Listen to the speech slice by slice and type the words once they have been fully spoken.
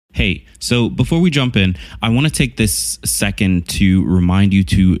Hey, so before we jump in, I want to take this second to remind you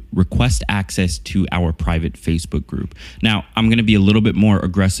to request access to our private Facebook group. Now, I'm going to be a little bit more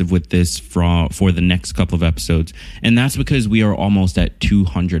aggressive with this for the next couple of episodes, and that's because we are almost at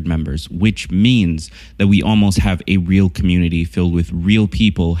 200 members, which means that we almost have a real community filled with real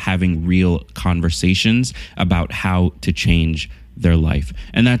people having real conversations about how to change their life.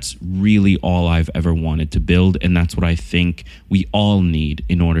 And that's really all I've ever wanted to build. And that's what I think we all need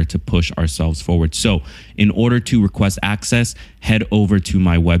in order to push ourselves forward. So in order to request access, head over to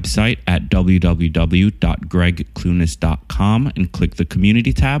my website at www.gregclunis.com and click the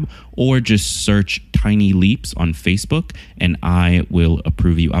community tab, or just search Tiny Leaps on Facebook and I will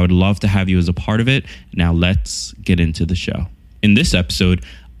approve you. I would love to have you as a part of it. Now let's get into the show. In this episode,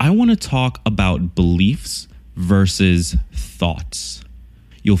 I want to talk about beliefs versus thoughts.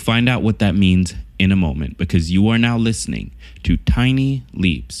 You'll find out what that means in a moment, because you are now listening to Tiny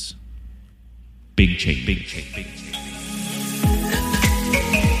Leaps. Big change. Big change. Big change.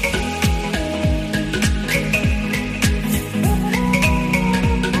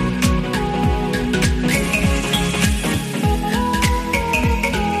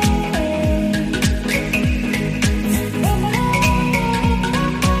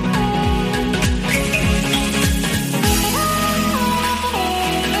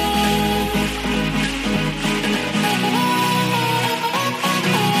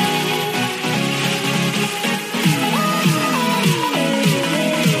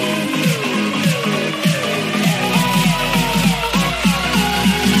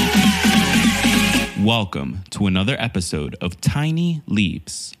 Welcome to another episode of Tiny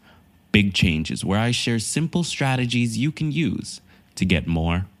Leaps, Big Changes, where I share simple strategies you can use to get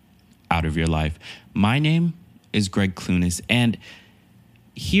more out of your life. My name is Greg Clunis, and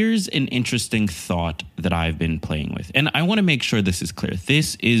here's an interesting thought that I've been playing with. And I want to make sure this is clear.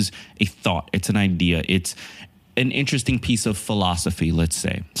 This is a thought. It's an idea. It's an interesting piece of philosophy, let's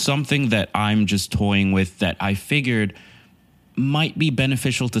say. Something that I'm just toying with that I figured might be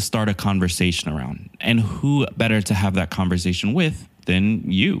beneficial to start a conversation around. And who better to have that conversation with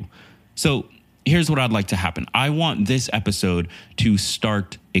than you? So here's what I'd like to happen. I want this episode to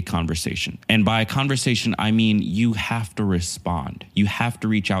start a conversation. And by a conversation, I mean you have to respond. You have to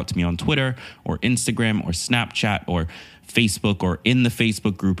reach out to me on Twitter or Instagram or Snapchat or Facebook or in the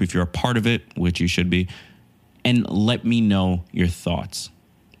Facebook group if you're a part of it, which you should be, and let me know your thoughts.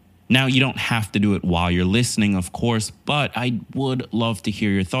 Now, you don't have to do it while you're listening, of course, but I would love to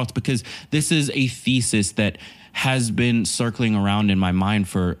hear your thoughts, because this is a thesis that has been circling around in my mind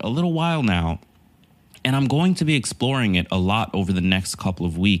for a little while now. And I'm going to be exploring it a lot over the next couple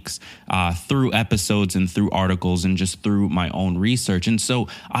of weeks through episodes and through articles and just through my own research. And so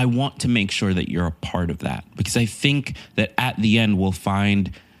I want to make sure that you're a part of that, because I think that at the end we'll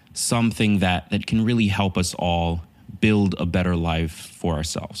find something that can really help us all build a better life for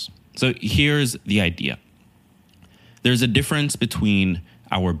ourselves. So here's the idea. There's a difference between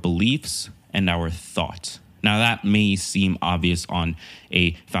our beliefs and our thoughts. Now, that may seem obvious on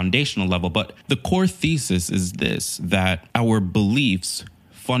a foundational level, but the core thesis is this, that our beliefs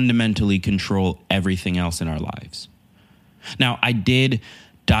fundamentally control everything else in our lives. Now, I did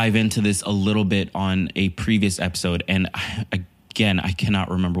dive into this a little bit on a previous episode, and again, I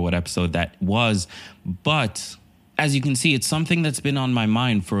cannot remember what episode that was, but as you can see, it's something that's been on my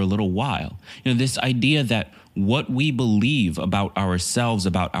mind for a little while. You know, this idea that what we believe about ourselves,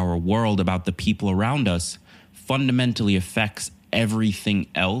 about our world, about the people around us fundamentally affects everything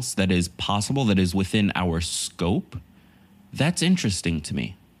else that is possible, that is within our scope. That's interesting to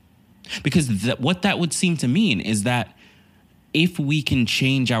me. Because what that would seem to mean is that if we can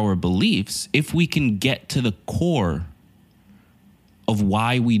change our beliefs, if we can get to the core of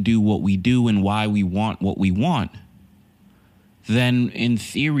why we do what we do and why we want what we want, then in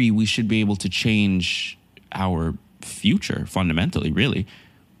theory, we should be able to change our future fundamentally, really.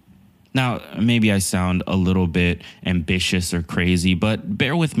 Now, maybe I sound a little bit ambitious or crazy, but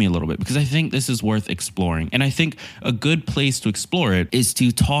bear with me a little bit, because I think this is worth exploring. And I think a good place to explore it is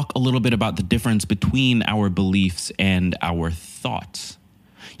to talk a little bit about the difference between our beliefs and our thoughts.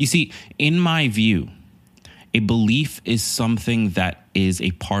 You see, in my view, a belief is something that is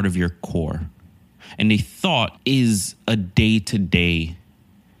a part of your core. And a thought is a day-to-day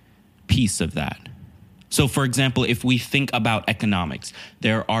piece of that. So, for example, if we think about economics,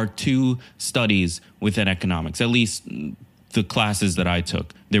 there are two studies within economics, at least the classes that I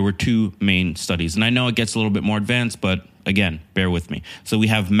took. There were two main studies. And I know it gets a little bit more advanced, but again, bear with me. So we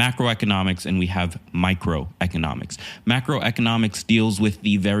have macroeconomics and we have microeconomics. Macroeconomics deals with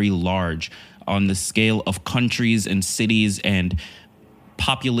the very large, on the scale of countries and cities and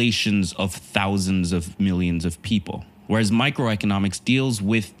populations of thousands of millions of people. Whereas microeconomics deals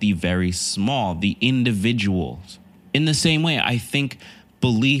with the very small, the individuals. In the same way, I think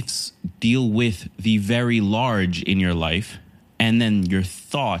beliefs deal with the very large in your life, and then your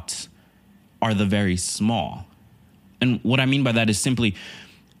thoughts are the very small. And what I mean by that is simply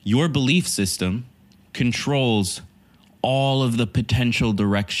your belief system controls all of the potential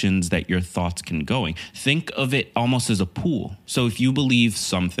directions that your thoughts can go in. Think of it almost as a pool. So if you believe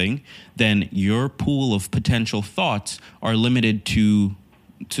something, then your pool of potential thoughts are limited to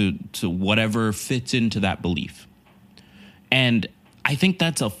whatever fits into that belief. And I think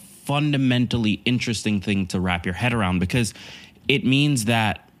that's a fundamentally interesting thing to wrap your head around, because it means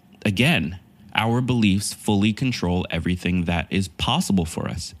that, again, our beliefs fully control everything that is possible for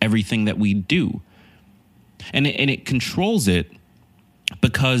us, everything that we do. And it controls it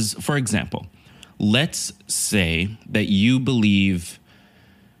because, for example, let's say that you believe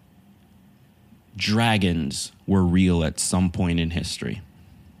dragons were real at some point in history,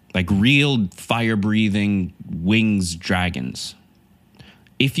 like real fire-breathing wings dragons.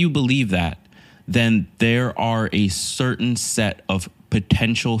 If you believe that, then there are a certain set of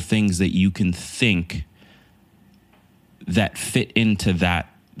potential things that you can think that fit into that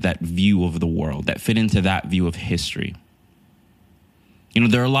view of the world, that fit into that view of history. You know,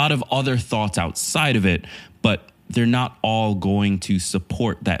 there are a lot of other thoughts outside of it, but they're not all going to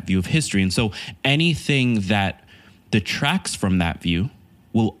support that view of history. And so anything that detracts from that view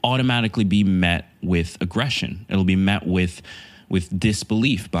will automatically be met with aggression. It'll be met with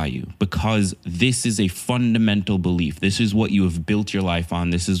disbelief by you, because this is a fundamental belief. This is what you have built your life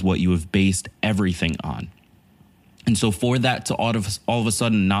on. This is what you have based everything on. And so for that to all of a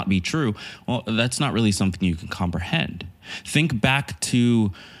sudden not be true, well, that's not really something you can comprehend. Think back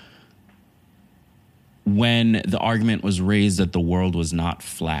to when the argument was raised that the world was not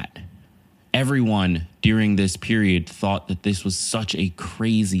flat. Everyone during this period thought that this was such a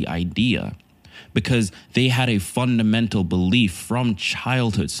crazy idea, because they had a fundamental belief from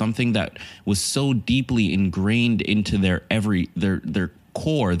childhood, something that was so deeply ingrained into their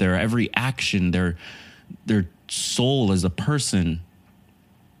core, their every action, their soul as a person,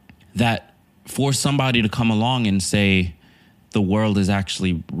 that for somebody to come along and say the world is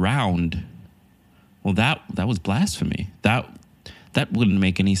actually round, well, that was blasphemy. That wouldn't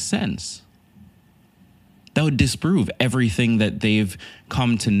make any sense. That would disprove everything that they've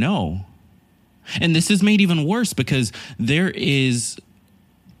come to know. And this is made even worse because there is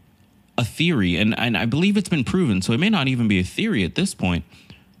a theory, and I believe it's been proven, so it may not even be a theory at this point,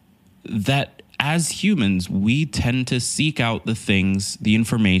 that as humans, we tend to seek out the things, the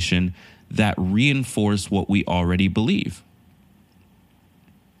information that reinforce what we already believe.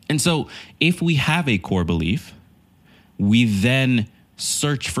 And so if we have a core belief, we then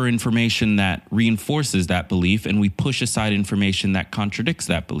search for information that reinforces that belief, and we push aside information that contradicts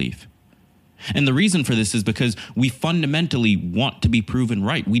that belief. And the reason for this is because we fundamentally want to be proven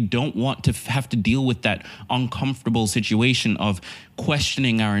right. We don't want to have to deal with that uncomfortable situation of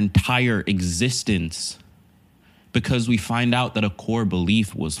questioning our entire existence because we find out that a core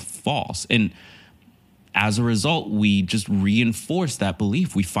belief was false. And as a result, we just reinforce that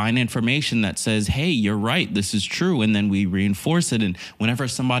belief. We find information that says, hey, you're right, this is true. And then we reinforce it. And whenever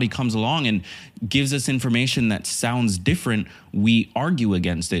somebody comes along and gives us information that sounds different, we argue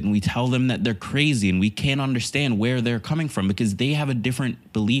against it and we tell them that they're crazy and we can't understand where they're coming from because they have a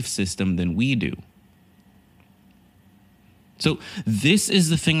different belief system than we do. So this is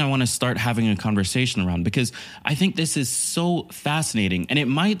the thing I want to start having a conversation around, because I think this is so fascinating. And it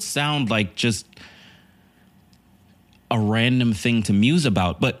might sound like just a random thing to muse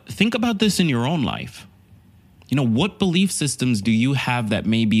about, but think about this in your own life. You know, what belief systems do you have that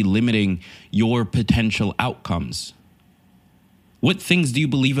may be limiting your potential outcomes? What things do you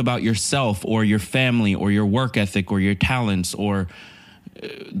believe about yourself or your family or your work ethic or your talents or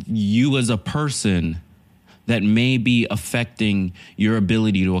you as a person that may be affecting your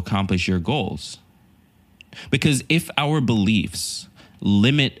ability to accomplish your goals? Because if our beliefs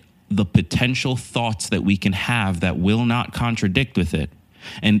limit the potential thoughts that we can have that will not contradict with it,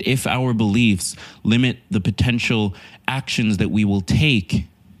 and if our beliefs limit the potential actions that we will take,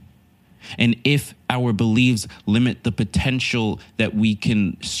 and if our beliefs limit the potential that we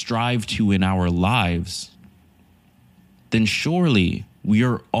can strive to in our lives, then surely we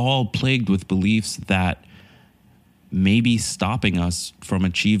are all plagued with beliefs that may be stopping us from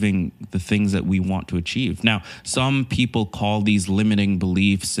achieving the things that we want to achieve. Now, some people call these limiting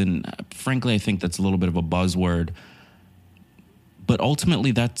beliefs, and frankly, I think that's a little bit of a buzzword. But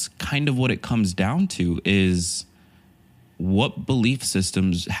ultimately, that's kind of what it comes down to is what belief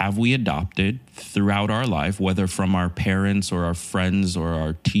systems have we adopted throughout our life, whether from our parents or our friends or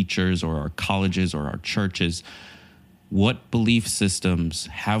our teachers or our colleges or our churches? What belief systems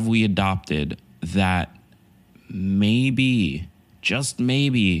have we adopted that maybe, just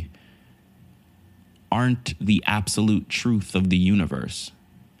maybe, aren't the absolute truth of the universe?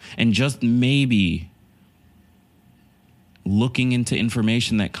 And just maybe looking into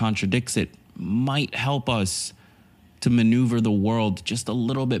information that contradicts it might help us to maneuver the world just a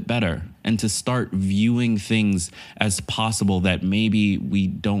little bit better and to start viewing things as possible that maybe we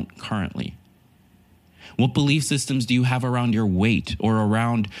don't currently. What belief systems do you have around your weight or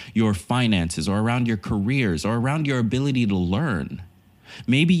around your finances or around your careers or around your ability to learn?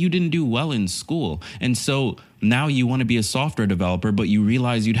 Maybe you didn't do well in school, and so now you want to be a software developer, but you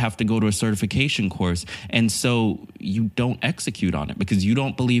realize you'd have to go to a certification course, and so you don't execute on it because you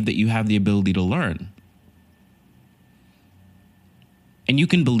don't believe that you have the ability to learn. And you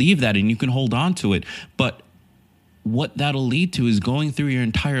can believe that and you can hold on to it, but what that'll lead to is going through your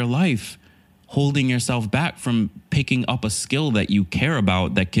entire life holding yourself back from picking up a skill that you care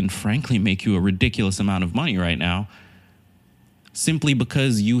about that can frankly make you a ridiculous amount of money right now, simply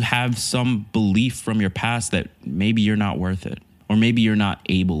because you have some belief from your past that maybe you're not worth it or maybe you're not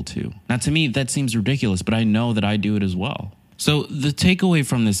able to. Now, to me, that seems ridiculous, but I know that I do it as well. So the takeaway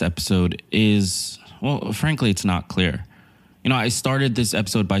from this episode is, well, frankly, it's not clear. I started this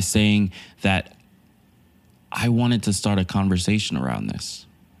episode by saying that I wanted to start a conversation around this.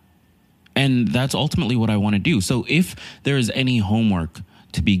 And that's ultimately what I want to do. So if there is any homework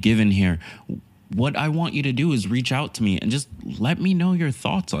to be given here, what I want you to do is reach out to me and just let me know your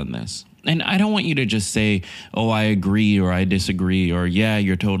thoughts on this. And I don't want you to just say, oh, I agree or I disagree or yeah,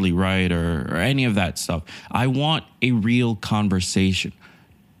 you're totally right or any of that stuff. I want a real conversation.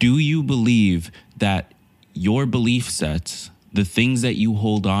 Do you believe that your belief sets, the things that you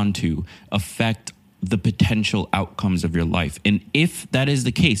hold on to, affect the potential outcomes of your life? And if that is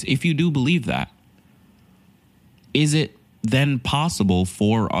the case, if you do believe that, is it then possible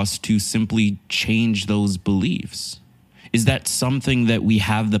for us to simply change those beliefs? Is that something that we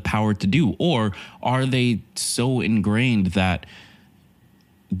have the power to do? Or are they so ingrained that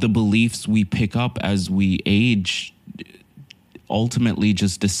the beliefs we pick up as we age ultimately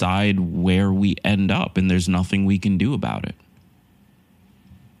just decide where we end up and there's nothing we can do about it?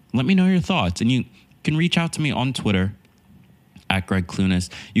 Let me know your thoughts. And you can reach out to me on Twitter at Greg Clunis.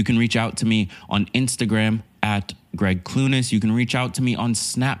 You can reach out to me on Instagram at Greg Clunis. You can reach out to me on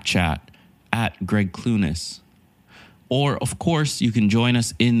Snapchat at Greg Clunis. Or, of course, you can join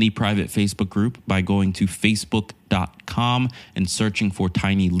us in the private Facebook group by going to facebook.com and searching for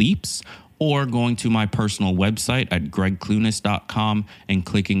Tiny Leaps, or going to my personal website at gregclunis.com and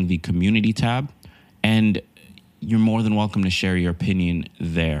clicking the community tab. And you're more than welcome to share your opinion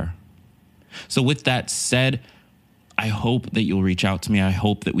there. So with that said, I hope that you'll reach out to me. I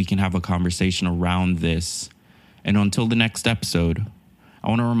hope that we can have a conversation around this. And until the next episode, I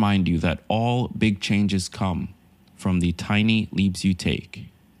want to remind you that all big changes come from the tiny leaps you take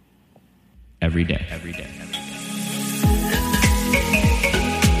every day.